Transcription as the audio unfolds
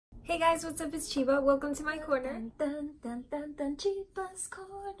Hey guys, what's up? It's Cheeba. Welcome to my corner. Dun, dun, dun, dun, Cheeba's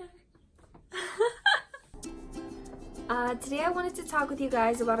corner. Today I wanted to talk with you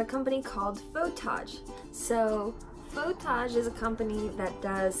guys about a company called Photage. So Photage is a company that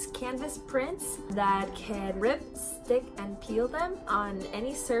does canvas prints that can rip, stick, and peel them on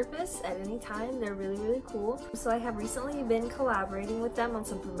any surface at any time. They're really cool. So I have recently been collaborating with them on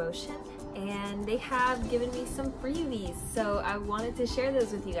some promotion, and they have given me some freebies. So I wanted to share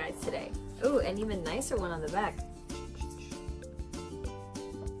those with you guys today. Oh, and even nicer one on the back.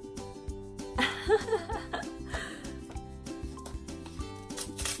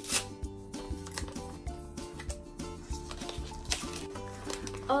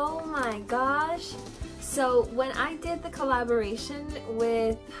 Oh my gosh. So when I did the collaboration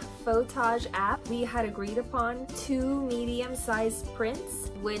with Photage app, we had agreed upon 2 medium-sized prints,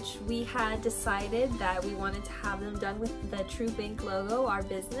 which we had decided that we wanted to have them done with the Troupe Inc logo, our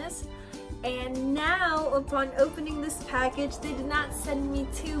business. And now, upon opening this package, they did not send me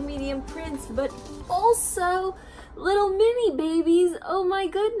 2 medium prints, but also little mini babies. Oh my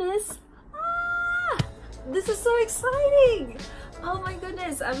goodness. This is so exciting. Oh my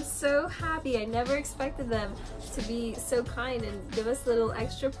goodness, I'm so happy. I never expected them to be so kind and give us little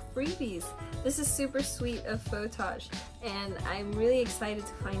extra freebies. This is super sweet of Photage, and I'm really excited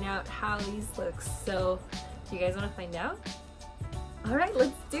to find out how these look. So, do you guys want to find out? All right,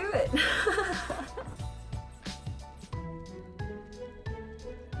 let's do it.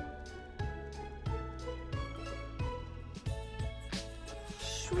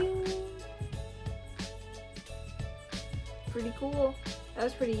 Pretty cool. That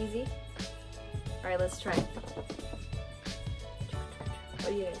was pretty easy. Alright, let's try. What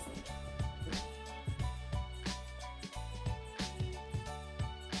do you guys think?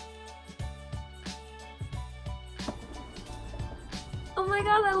 Oh my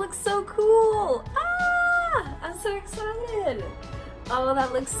god, that looks so cool! Ah! I'm so excited! Oh,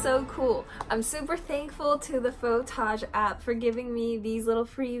 that looks so cool. I'm super thankful to the Photage app for giving me these little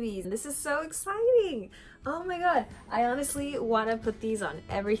freebies. This is so exciting. Oh my god. I honestly want to put these on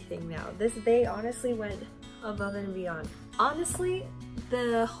everything now. They honestly went above and beyond. Honestly,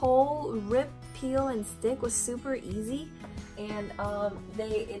 the whole rip, peel, and stick was super easy, and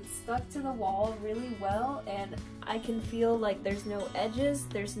it stuck to the wall really well, and I can feel like there's no edges,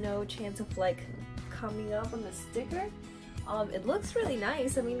 there's no chance of like coming up on the sticker. It looks really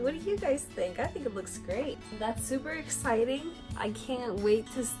nice. I mean, what do you guys think? I think it looks great. That's super exciting. I can't wait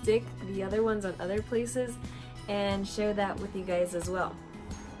to stick the other ones on other places and share that with you guys as well.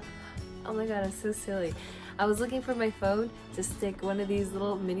 Oh my god, I'm so silly. I was looking for my phone to stick one of these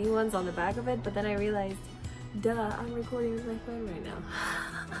little mini ones on the back of it, but then I realized, duh, I'm recording with my phone right now.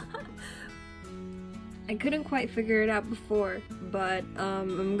 I couldn't quite figure it out before, but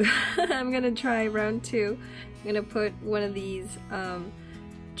I'm gonna try round 2. I'm gonna put one of these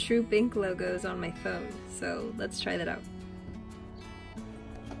Troupe Inc logos on my phone, so let's try that out.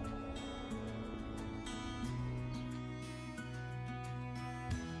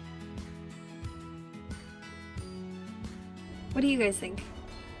 What do you guys think?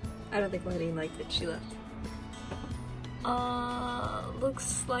 I don't think Lady liked it, she left. Looks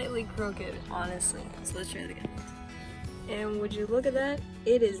slightly crooked, honestly. So let's try it again. And would you look at that?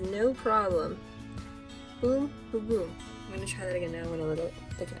 It is no problem. Boom, boom, boom. I'm gonna try that again now. I'm gonna look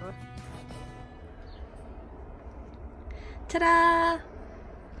at the camera. Ta-da!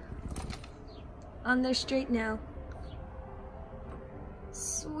 On there straight now.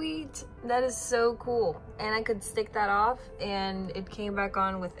 Sweet. That is so cool. And I could stick that off and it came back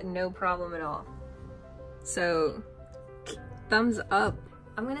on with no problem at all. So, thumbs up.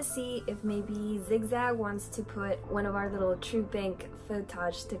 I'm gonna see if maybe ZIG ZAG wants to put one of our little Troupe Inc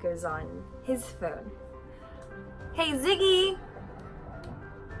Photage stickers on his phone. Hey Ziggy!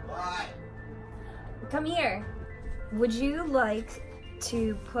 What? Come here. Would you like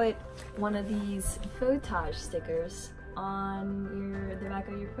to put one of these Photage stickers on the back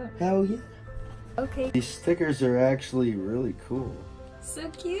of your phone? Hell yeah. Okay. These stickers are actually really cool. So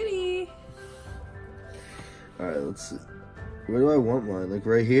cutie. Alright, let's see. Where do I want mine? Like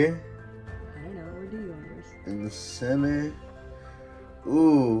right here? I don't know, where do you want yours? In the center.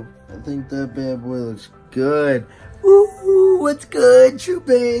 Ooh, I think that bad boy looks good. Ooh, what's good, Troupe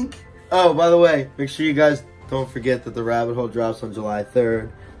Inc? Oh, by the way, make sure you guys don't forget that the rabbit hole drops on July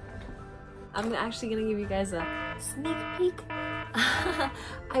 3rd. I'm actually gonna give you guys a sneak peek. I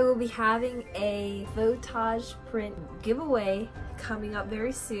will be having a Photage print giveaway coming up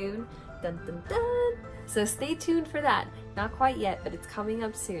very soon. Dun dun dun! So stay tuned for that. Not quite yet, but it's coming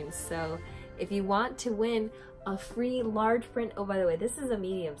up soon. So if you want to win a free large print. Oh, by the way, this is a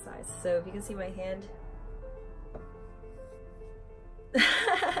medium size, so if you can see my hand,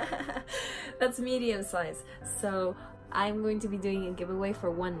 that's medium size. So I'm going to be doing a giveaway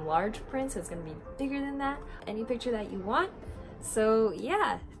for one large print, so it's going to be bigger than that. Any picture that you want. So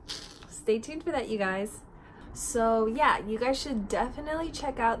yeah, stay tuned for that, you guys. So yeah, you guys should definitely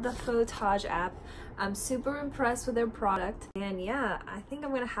check out the Photage app. I'm super impressed with their product, and yeah, I think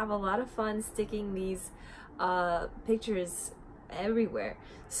I'm gonna have a lot of fun sticking these pictures everywhere.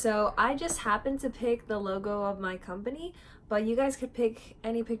 So I just happened to pick the logo of my company, but you guys could pick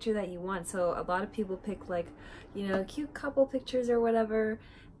any picture that you want. So a lot of people pick, like, you know, cute couple pictures or whatever,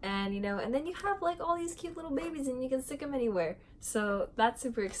 and you know, and then you have like all these cute little babies and you can stick them anywhere. So that's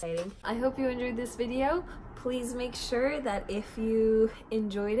super exciting. I hope you enjoyed this video. Please make sure that if you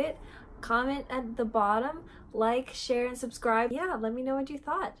enjoyed it, comment at the bottom, like, share, and subscribe. Yeah, let me know what you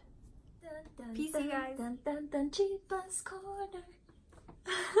thought. Peace, you guys. Cheeba's corner.